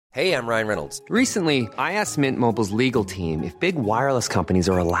Hey, I'm Ryan Reynolds. Recently, I asked Mint Mobile's legal team if big wireless companies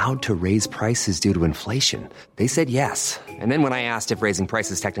are allowed to raise prices due to inflation. They said yes. And then when I asked if raising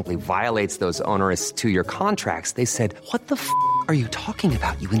prices technically violates those onerous two-year contracts, they said, "What the f*** are you talking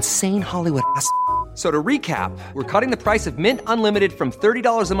about, you insane Hollywood ass?" So to recap, we're cutting the price of Mint Unlimited from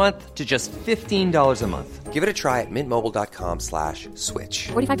 $30 a month to just $15 a month. Give it a try at mintmobile.com/switch.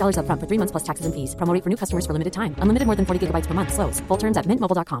 $45 up front for 3 months plus taxes and fees. Promo rate for new customers for limited time. Unlimited more than 40 gigabytes per month. Slows full terms at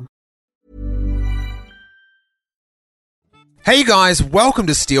mintmobile.com. Hey you guys, welcome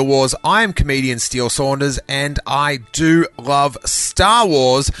to Steele Wars. I am comedian Steele Saunders and I do love Star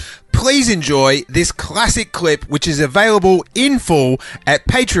Wars. Please enjoy this classic clip which is available in full at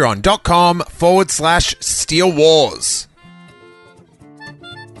patreon.com/Steele Wars.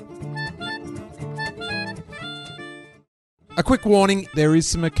 A quick warning, there is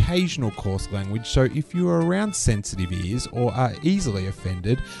some occasional coarse language, so if you are around sensitive ears or are easily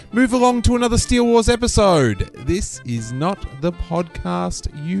offended, move along to another Steele Wars episode. This is not the podcast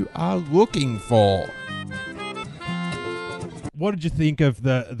you are looking for. What did you think of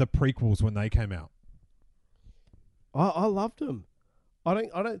the prequels when they came out? I loved them. A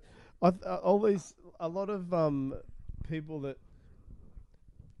lot of people that.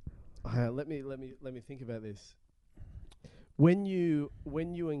 Let me think about this. When you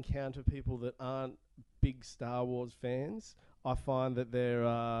encounter people that aren't big Star Wars fans, I find that they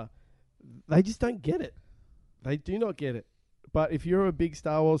just don't get it. They do not get it. But if you're a big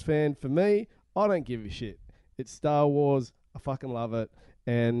Star Wars fan, for me, I don't give a shit. It's Star Wars. I fucking love it.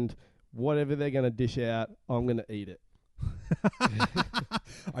 And whatever they're going to dish out, I'm going to eat it.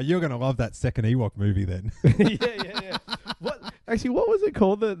 Oh, you're going to love that second Ewok movie then. Yeah. What was it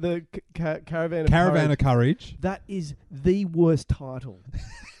called? The Caravan of Caravan of Courage. That is the worst title.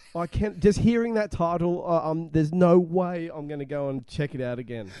 I can't. Just hearing that title, there's no way I'm going to go and check it out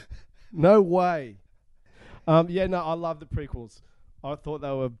again. No way. I love the prequels. I thought they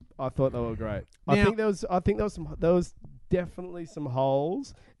were great. Now, I think there was definitely some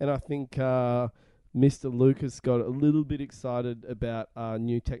holes, and I think Mr. Lucas got a little bit excited about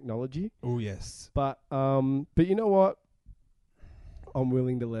new technology. Oh yes. But you know what? I'm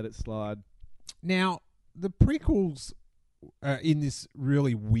willing to let it slide. Now, the prequels are in this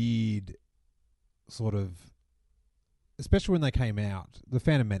really weird sort of, especially when they came out, The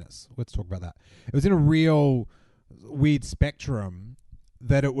Phantom Menace. Let's talk about that. It was in a real weird spectrum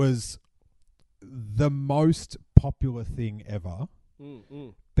that it was the most popular thing ever,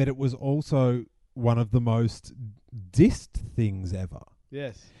 but it was also one of the most dissed things ever.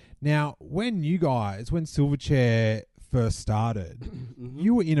 Yes. Now, when Silverchair first started,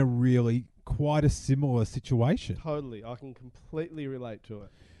 you were in a really quite a similar situation. Totally. I can completely relate to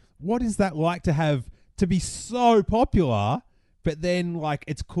it. What is that like to be so popular, but then like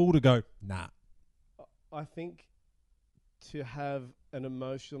it's cool to go, nah? I think to have an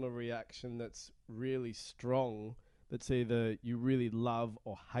emotional reaction that's really strong, that's either you really love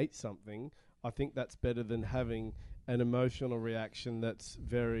or hate something, I think that's better than having an emotional reaction that's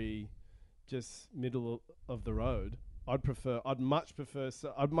very just middle of the road. I'd much prefer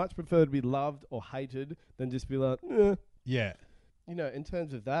to be loved or hated than just be like, eh. Yeah. In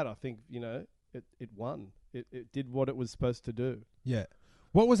terms of that, I think, it won. It did what it was supposed to do. Yeah.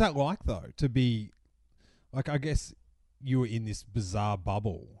 What was that like though, to be like, I guess you were in this bizarre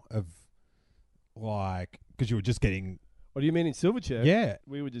bubble of like, because you were just getting. What do you mean in Silverchair? Yeah.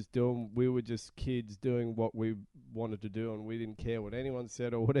 We were just kids doing what we wanted to do, and we didn't care what anyone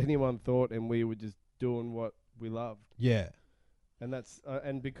said or what anyone thought, and we were just doing what we loved. Yeah. And that's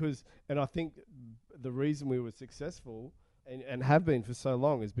and I think the reason we were successful and have been for so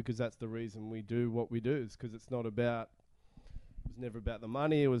long is because that's the reason we do what we do, is because it was never about the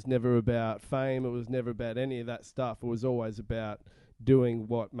money, it was never about fame, it was never about any of that stuff. It was always about doing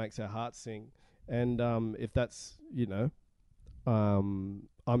what makes our hearts sing. And if that's, I'm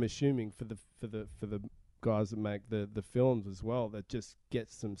assuming for the guys that make the films as well, that just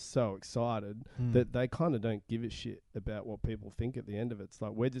gets them so excited that they kind of don't give a shit about what people think at the end of it. It's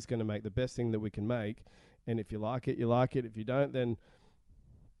like, we're just going to make the best thing that we can make, and if you like it, you like it. If you don't, then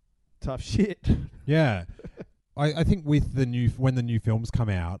tough shit. Yeah. I think with when the new films come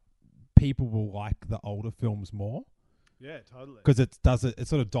out, people will like the older films more. Yeah, totally. Because it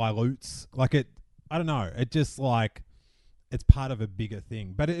sort of dilutes, like it, I don't know, it just like, it's part of a bigger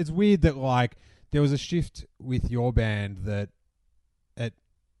thing. But it's weird that like, there was a shift with your band that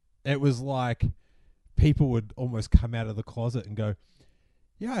it was like people would almost come out of the closet and go,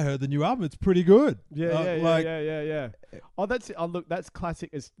 yeah, I heard the new album, it's pretty good. Yeah. Oh, that's it. Oh, look, that's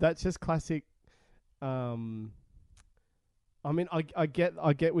classic. That's just classic I mean, I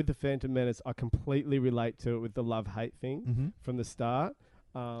get with the Phantom Menace. I completely relate to it with the love-hate thing from the start.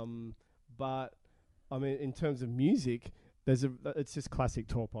 But I mean, in terms of music, it's just classic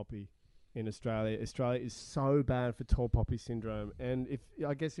tall poppy in Australia. Australia is so bad for tall poppy syndrome, and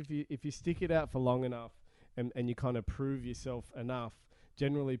if you stick it out for long enough and you kind of prove yourself enough,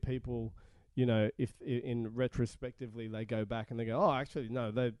 generally people, you know, if in retrospectively they go back and they go, oh, actually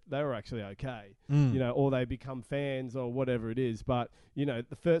no, they were actually okay, you know, or they become fans or whatever it is. But you know,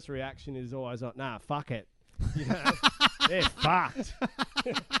 the first reaction is always like, nah, fuck it, you know, they're fucked.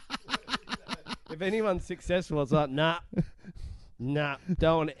 If anyone's successful, it's like, nah,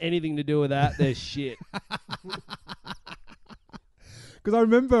 don't want anything to do with that. They're shit. Because I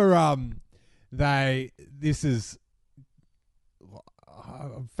remember I'm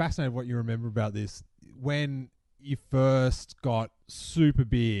fascinated what you remember about this. When you first got super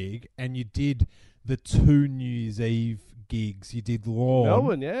big and you did the 2 New Year's Eve gigs, you did Lawn.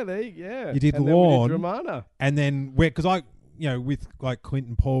 Melbourne, yeah. You did and Lawn. Then we did Dramana. And then, because you know, with like Clint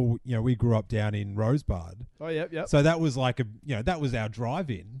and Paul, you know, we grew up down in Rosebud. Oh, yep. So that was like that was our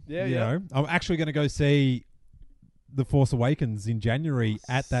drive-in. Yeah, you yeah. know, I'm actually going to go see The Force Awakens in January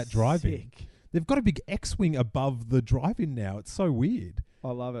at that drive-in. Sick. They've got a big X-wing above the drive-in now. It's so weird. I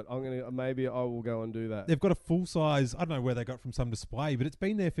love it. Maybe I will go and do that. They've got a full-size, I don't know where they got from some display, but it's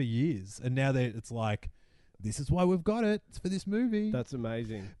been there for years. And now it's like, this is why we've got it. It's for this movie. That's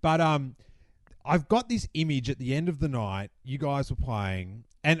amazing. But I've got this image at the end of the night. You guys were playing,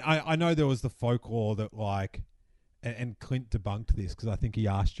 and I know there was the folklore that like, and Clint debunked this because I think he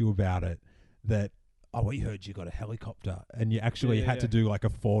asked you about it. That we heard you got a helicopter, and you actually had to do like a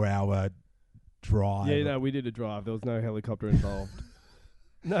 4-hour drive. Yeah, no, we did a drive. There was no helicopter involved.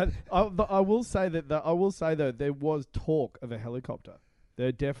 No, I will say though, there was talk of a helicopter.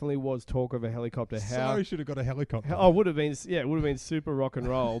 There definitely was talk of a helicopter. So should have got a helicopter. It would have been super rock and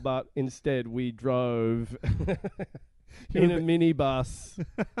roll, but instead we drove in a minibus.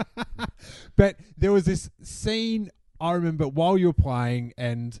 But there was this scene I remember while you were playing,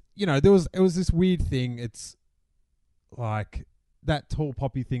 and you know, it was this weird thing. It's like that tall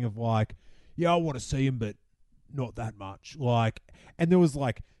poppy thing of like, yeah, I want to see him, but not that much. Like, and there was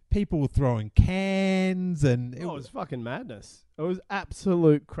like people were throwing cans, and it was fucking madness. It was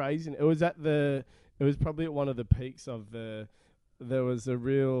absolute crazy. It was probably at one of the peaks of there was a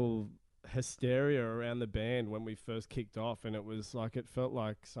real hysteria around the band when we first kicked off, and it felt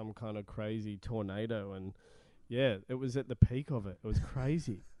like some kind of crazy tornado, and yeah, it was at the peak of it. It was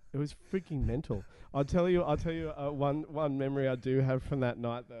crazy. It was freaking mental. I'll tell you one memory I do have from that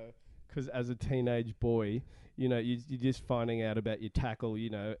night though, because as a teenage boy, you know, you're just finding out about your tackle,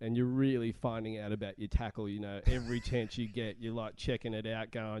 you know, and you're really finding out about your tackle, you know, every chance you get, you're like checking it out,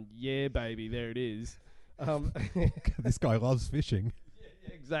 going, yeah, baby, there it is. This guy loves fishing.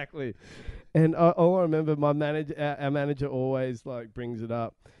 Yeah, exactly. And all I remember, our manager always like brings it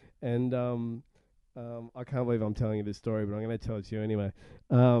up, and I can't believe I'm telling you this story, but I'm going to tell it to you anyway.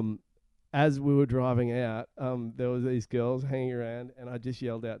 As we were driving out, there was these girls hanging around, and I just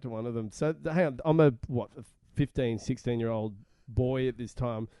yelled out to one of them. So, hang on, I'm a 15, 16-year-old boy at this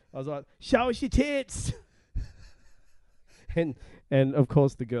time. I was like, show us your tits! and of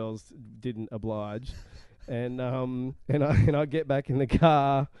course the girls didn't oblige. And I get back in the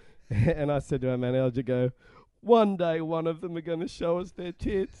car, and I said to our manager, one day one of them are going to show us their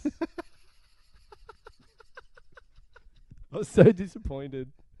tits. I was so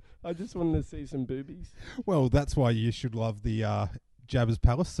disappointed. I just wanted to see some boobies. Well, that's why you should love the Jabba's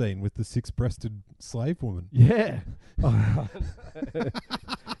Palace scene with the 6-breasted slave woman. Yeah. The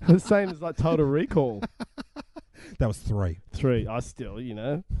same as like Total Recall. That was 3. 3. I still, you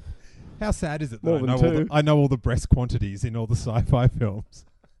know. How sad is it More that than 2. I know all the breast quantities in all the sci-fi films?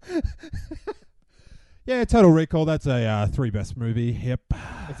 Yeah, Total Recall. That's a 3 best movie. Yep.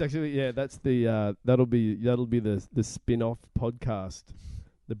 It's actually that's the that'll be the spin-off podcast.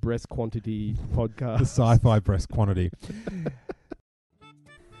 The breast quantity podcast. The sci-fi breast quantity.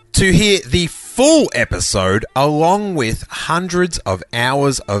 To hear the full episode, along with hundreds of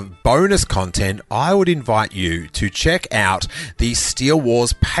hours of bonus content, I would invite you to check out the Steele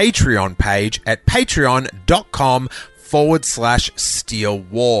Wars Patreon page at patreon.com/Steele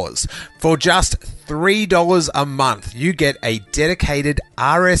Wars. For just $3 a month, you get a dedicated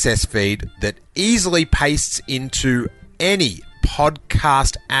RSS feed that easily pastes into any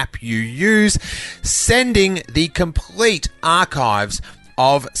podcast app you use, sending the complete archives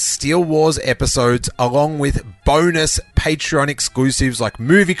of Steele Wars episodes along with bonus Patreon exclusives like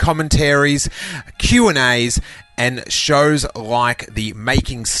movie commentaries, Q&As, and shows like the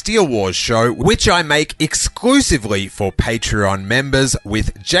Making Steele Wars show, which I make exclusively for Patreon members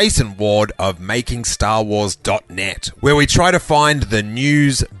with Jason Ward of MakingStarWars.net, where we try to find the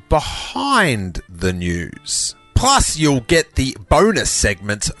news behind the news. Plus, you'll get the bonus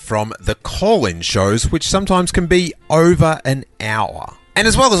segments from the call-in shows, which sometimes can be over an hour. And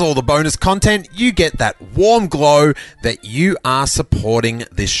as well as all the bonus content, you get that warm glow that you are supporting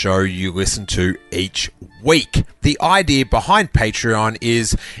this show you listen to each week. The idea behind Patreon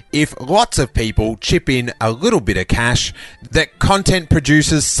is if lots of people chip in a little bit of cash, that content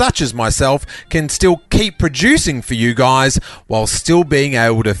producers such as myself can still keep producing for you guys while still being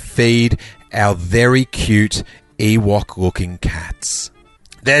able to feed our very cute Ewok-looking cats.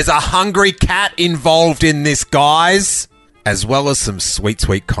 There's a hungry cat involved in this, guys, as well as some sweet,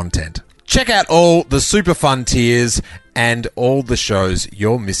 sweet content. Check out all the super fun tiers and all the shows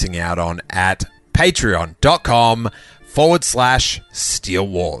you're missing out on at patreon.com/Steele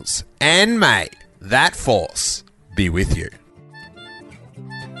Wars. And may that force be with you.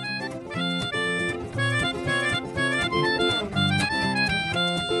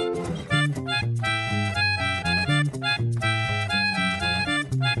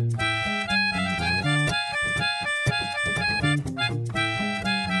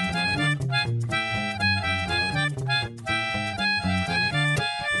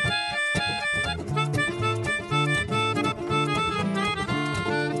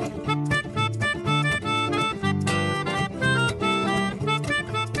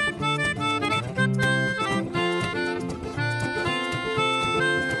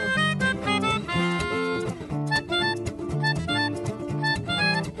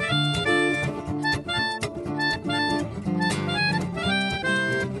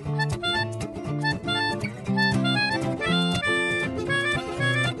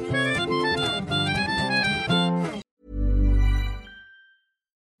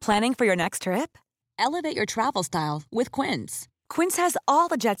 Planning for your next trip? Elevate your travel style with Quince. Quince has all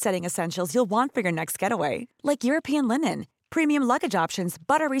the jet-setting essentials you'll want for your next getaway, like European linen, premium luggage options,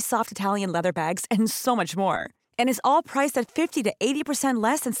 buttery soft Italian leather bags, and so much more. And is all priced at 50 to 80%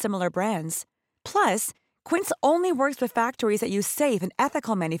 less than similar brands. Plus, Quince only works with factories that use safe and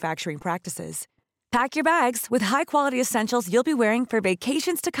ethical manufacturing practices. Pack your bags with high-quality essentials you'll be wearing for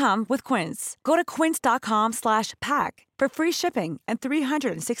vacations to come with Quince. Go to quince.com/pack for free shipping and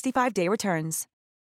 365-day returns.